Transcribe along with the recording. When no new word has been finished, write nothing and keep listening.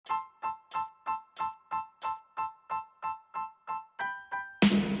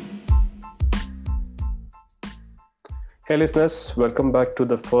Hey listeners, welcome back to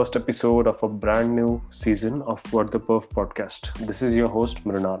the first episode of a brand new season of What the Perf podcast. This is your host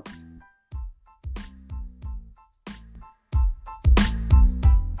Mrinal.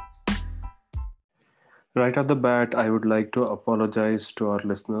 Right off the bat, I would like to apologize to our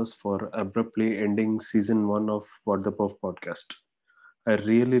listeners for abruptly ending season 1 of What the Perf podcast. I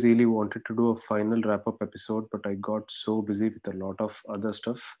really wanted to do a final wrap up episode, but I got so busy with a lot of other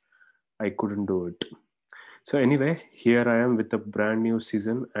stuff, I couldn't do it. So, anyway, here I am with a brand new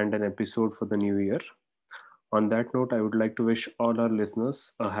season and an episode for the new year. On that note, I would like to wish all our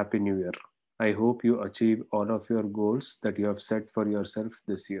listeners a happy new year. I hope you achieve all of your goals that you have set for yourself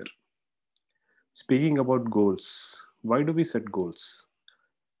this year. Speaking about goals, why do we set goals?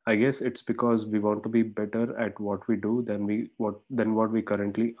 I guess it's because we want to be better at what we do than what we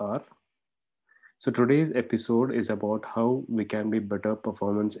currently are. So today's episode is about how we can be better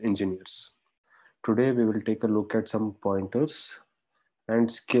performance engineers. Today we will take a look at some pointers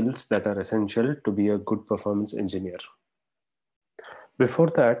and skills that are essential to be a good performance engineer. Before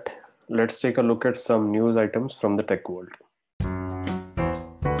that, let's take a look at some news items from the tech world.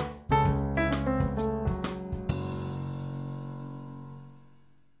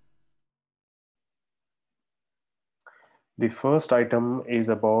 The first item is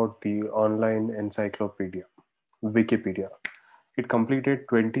about the online encyclopedia, Wikipedia. It completed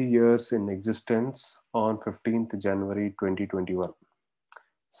 20 years in existence on 15th January 2021.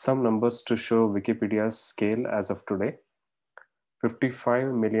 Some numbers to show Wikipedia's scale as of today: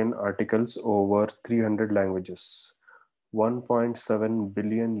 55 million articles over 300 languages, 1.7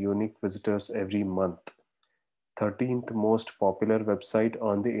 billion unique visitors every month, 13th most popular website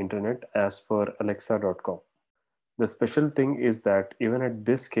on the internet as per alexa.com. The special thing is that even at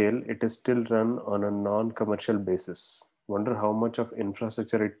this scale, it is still run on a non commercial basis. Wonder how much of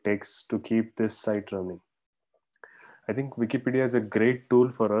infrastructure it takes to keep this site running. I think Wikipedia is a great tool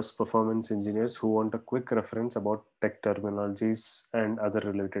for us performance engineers who want a quick reference about tech terminologies and other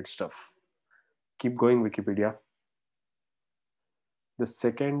related stuff. Keep going, Wikipedia. The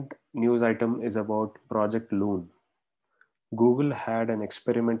second news item is about Project Loon. Google had an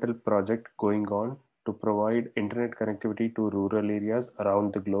experimental project going on to provide internet connectivity to rural areas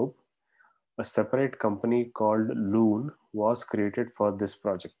around the globe. A separate company called Loon was created for this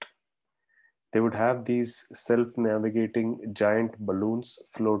project. They would have these self-navigating giant balloons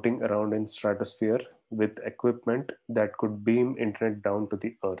floating around in stratosphere with equipment that could beam internet down to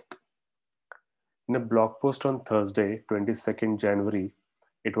the earth. In a blog post on Thursday, 22nd January,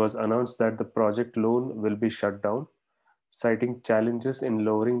 it was announced that the project Loon will be shut down, citing challenges in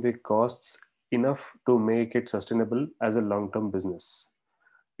lowering the costs enough to make it sustainable as a long-term business.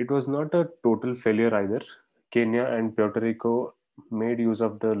 It was not a total failure either. Kenya and Puerto Rico made use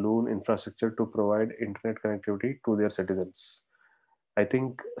of the Loon infrastructure to provide internet connectivity to their citizens. I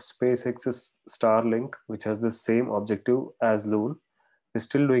think SpaceX's Starlink, which has the same objective as Loon, is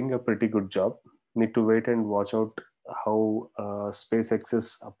still doing a pretty good job. Need to wait and watch out how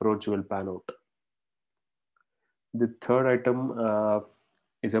SpaceX's approach will pan out. The third item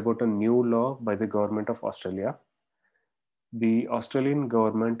is about a new law by the government of Australia. The Australian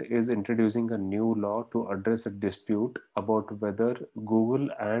government is introducing a new law to address a dispute about whether Google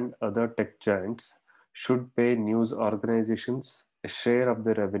and other tech giants should pay news organizations a share of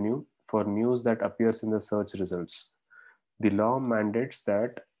the revenue for news that appears in the search results. The law mandates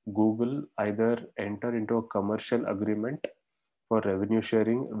that Google either enter into a commercial agreement for revenue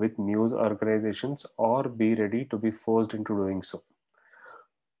sharing with news organizations or be ready to be forced into doing so.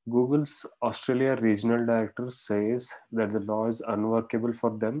 Google's Australia regional director says that the law is unworkable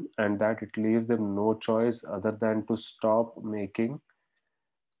for them and that it leaves them no choice other than to stop making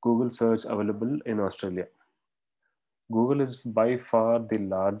Google search available in Australia. Google is by far the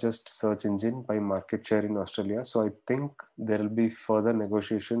largest search engine by market share in Australia, so I think there will be further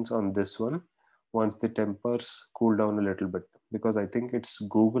negotiations on this one once the tempers cool down a little bit, because I think it's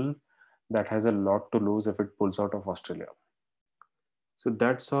Google that has a lot to lose if it pulls out of Australia. So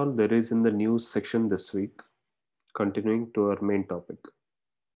that's all there is in the news section this week. Continuing to our main topic.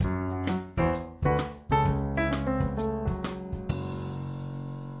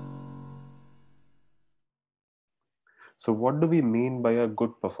 So, what do we mean by a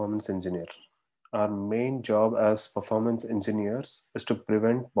good performance engineer? Our main job as performance engineers is to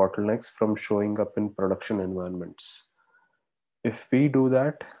prevent bottlenecks from showing up in production environments. If we do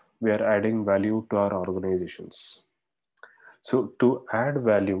that, we are adding value to our organizations. So, to add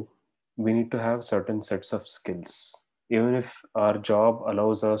value, we need to have certain sets of skills. Even if our job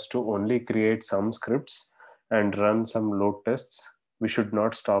allows us to only create some scripts and run some load tests, we should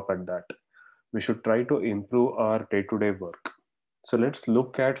not stop at that. We should try to improve our day-to-day work. So let's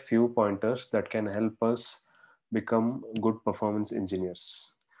look at few pointers that can help us become good performance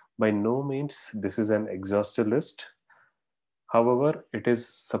engineers. By no means this is an exhaustive list. However, it is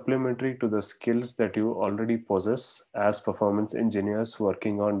supplementary to the skills that you already possess as performance engineers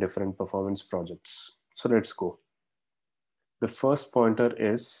working on different performance projects. So let's go. The first pointer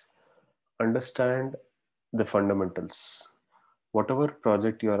is understand the fundamentals. Whatever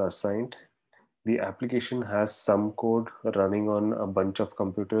project you are assigned, the application has some code running on a bunch of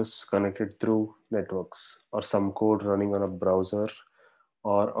computers connected through networks, or some code running on a browser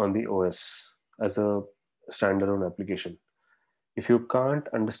or on the OS as a standalone application. If you can't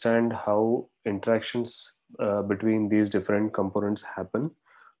understand how interactions between these different components happen,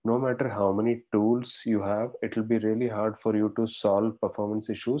 no matter how many tools you have, it will be really hard for you to solve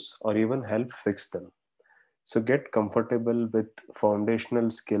performance issues or even help fix them. So get comfortable with foundational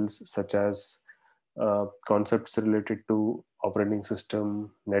skills such as concepts related to operating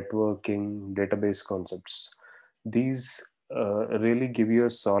system, networking, database concepts. These really give you a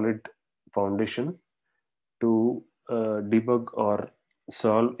solid foundation to debug or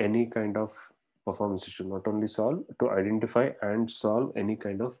solve any kind of performance issue. Not only solve, to identify and solve any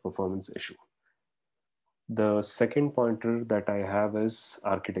kind of performance issue. The second pointer that I have is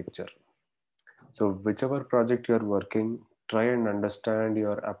architecture. So whichever project you're working, try and understand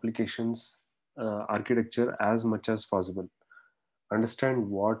your application's architecture as much as possible. Understand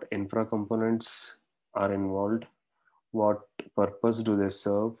what infra components are involved, what purpose do they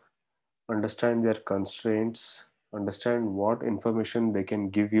serve, understand their constraints, understand what information they can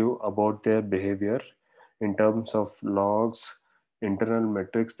give you about their behavior in terms of logs, internal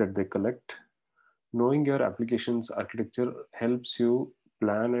metrics that they collect. Knowing your application's architecture helps you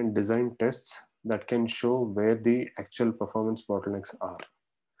plan and design tests that can show where the actual performance bottlenecks are.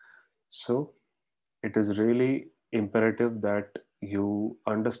 So, it is really imperative that you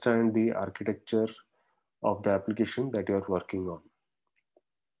understand the architecture of the application that you are working on.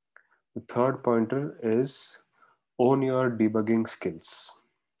 The third pointer is own your debugging skills.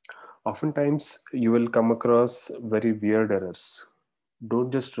 Oftentimes, you will come across very weird errors.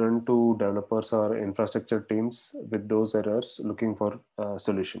 Don't just run to developers or infrastructure teams with those errors looking for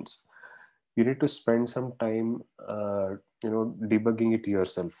solutions. You need to spend some time, debugging it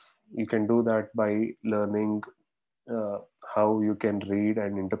yourself. You can do that by learning uh, how you can read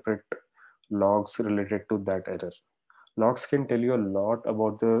and interpret logs related to that error. Logs can tell you a lot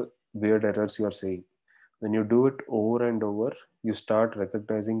about the weird errors you are seeing. When you do it over and over, you start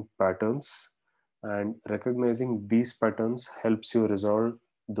recognizing patterns, and recognizing these patterns helps you resolve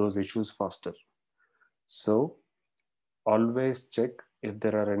those issues faster. So, always check if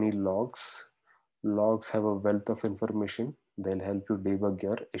there are any logs. Logs have a wealth of information, they'll help you debug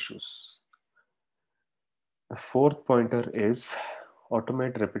your issues. The fourth pointer is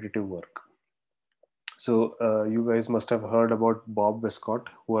automate repetitive work. So you guys must have heard about Bob Westcott,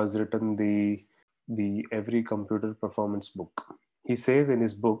 who has written the Every Computer Performance book. He says in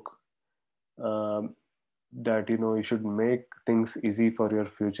his book that you should make things easy for your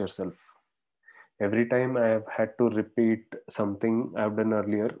future self. Every time I have had to repeat something I've done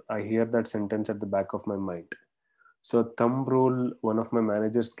earlier, I hear that sentence at the back of my mind. So a thumb rule one of my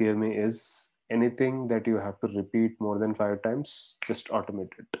managers gave me is anything that you have to repeat more than 5 times, just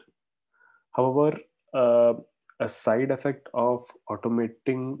automate it. However, uh, a side effect of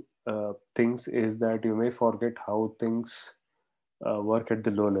automating things is that you may forget how things work at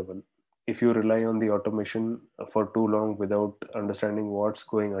the low level. If you rely on the automation for too long without understanding what's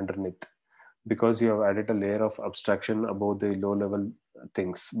going underneath, because you have added a layer of abstraction above the low level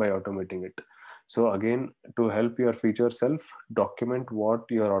things by automating it. So, again, to help your future self, document what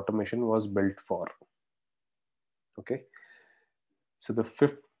your automation was built for. Okay. So, the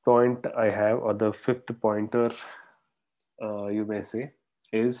fifth point I have, or the fifth pointer, you may say,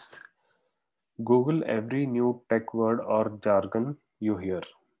 is Google every new tech word or jargon you hear.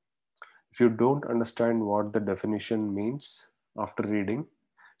 If you don't understand what the definition means after reading,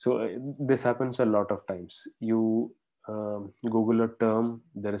 so this happens a lot of times. You Google a term,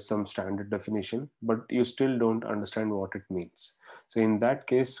 there is some standard definition, but you still don't understand what it means. So in that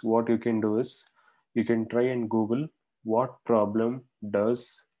case, what you can do is you can try and Google what problem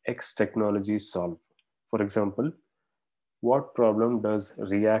does X technology solve. For example, what problem does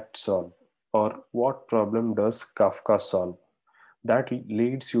React solve, or what problem does Kafka solve? That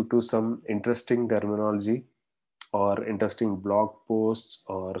leads you to some interesting terminology or interesting blog posts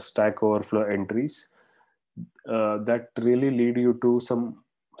or Stack Overflow entries that really lead you to some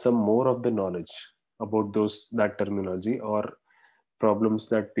more of the knowledge about those that terminology, or problems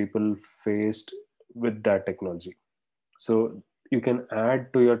that people faced with that technology. So you can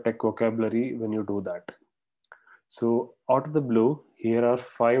add to your tech vocabulary when you do that. So out of the blue, here are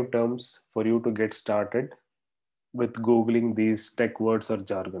 5 terms for you to get started with Googling these tech words or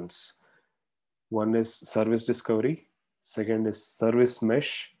jargons. One is service discovery, second is service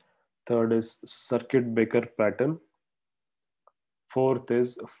mesh, third is circuit breaker pattern, fourth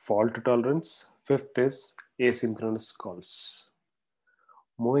is fault tolerance, fifth is asynchronous calls.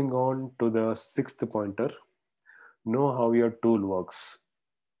 Moving on to the sixth pointer, know how your tool works.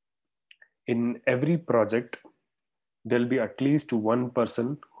 In every project, there'll be at least one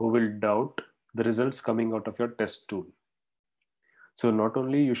person who will doubt the results coming out of your test tool. So not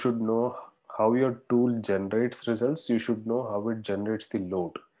only you should know how your tool generates results, you should know how it generates the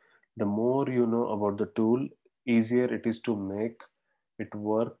load. The more you know about the tool, easier it is to make it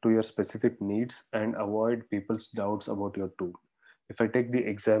work to your specific needs and avoid people's doubts about your tool. If I take the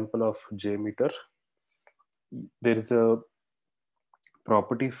example of JMeter, there is a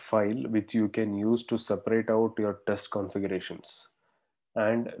property file which you can use to separate out your test configurations.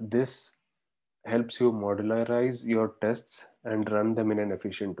 And this helps you modularize your tests and run them in an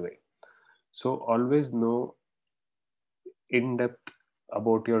efficient way. So always know in depth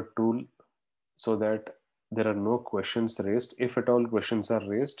about your tool so that there are no questions raised. If at all questions are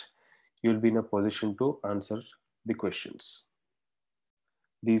raised, you'll be in a position to answer the questions.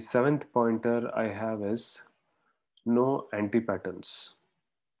 The seventh pointer I have is know anti-patterns.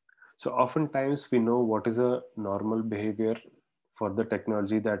 So oftentimes we know what is a normal behavior for the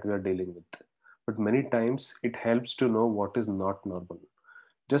technology that we are dealing with. But many times it helps to know what is not normal.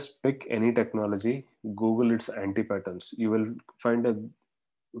 Just pick any technology, Google its anti-patterns. You will find a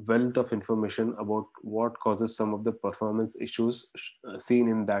wealth of information about what causes some of the performance issues seen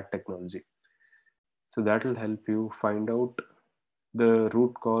in that technology. So that will help you find out the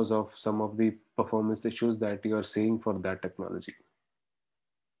root cause of some of the performance issues that you are seeing for that technology.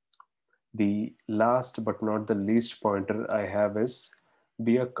 The last but not the least pointer I have is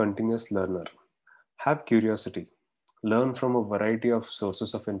be a continuous learner. Have curiosity. Learn from a variety of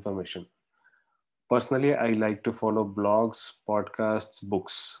sources of information. Personally, I like to follow blogs, podcasts,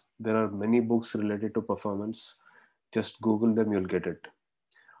 books. There are many books related to performance. Just Google them, you'll get it.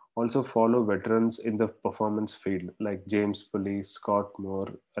 Also, follow veterans in the performance field like James Pulley, Scott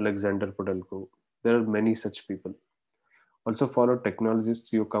Moore, Alexander Podelko. There are many such people. Also, follow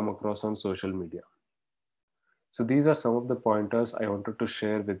technologists you come across on social media. So, these are some of the pointers I wanted to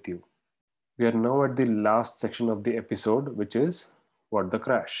share with you. We are now at the last section of the episode, which is What the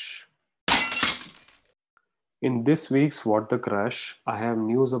Crash. In this week's What the Crash, I have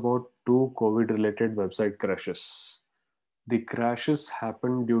news about two COVID related website crashes. The crashes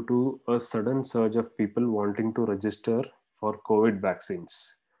happened due to a sudden surge of people wanting to register for COVID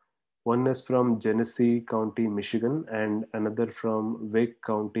vaccines. One is from Genesee County, Michigan, and another from Wake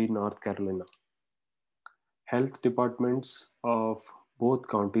County, North Carolina. Health departments of both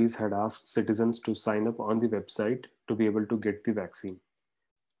counties had asked citizens to sign up on the website to be able to get the vaccine.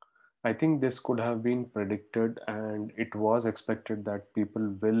 I think this could have been predicted, and it was expected that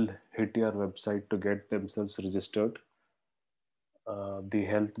people will hit your website to get themselves registered. The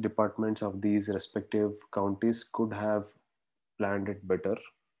health departments of these respective counties could have planned it better.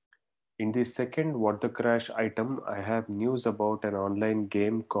 In the second What the Crash item, I have news about an online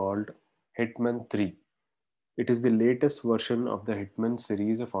game called Hitman 3. It is the latest version of the Hitman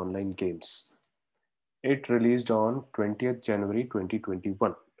series of online games. It released on 20th January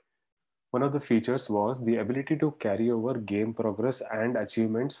 2021. One of the features was the ability to carry over game progress and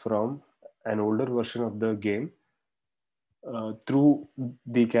achievements from an older version of the game through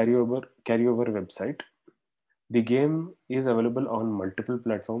the carryover website. The game is available on multiple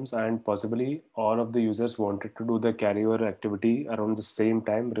platforms, and possibly all of the users wanted to do the carryover activity around the same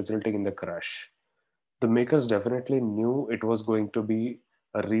time, resulting in the crash. The makers definitely knew it was going to be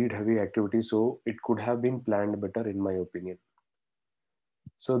a read heavy activity, so it could have been planned better, in my opinion.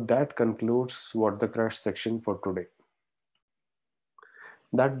 So that concludes What the Crash section for today.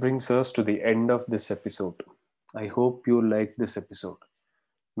 That brings us to the end of this episode. I hope you liked this episode.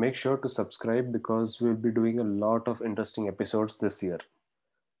 Make sure to subscribe because we'll be doing a lot of interesting episodes this year.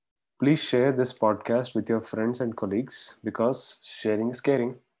 Please share this podcast with your friends and colleagues because sharing is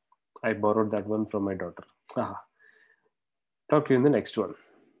caring. I borrowed that one from my daughter. Talk to you in the next one.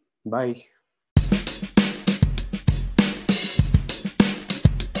 Bye.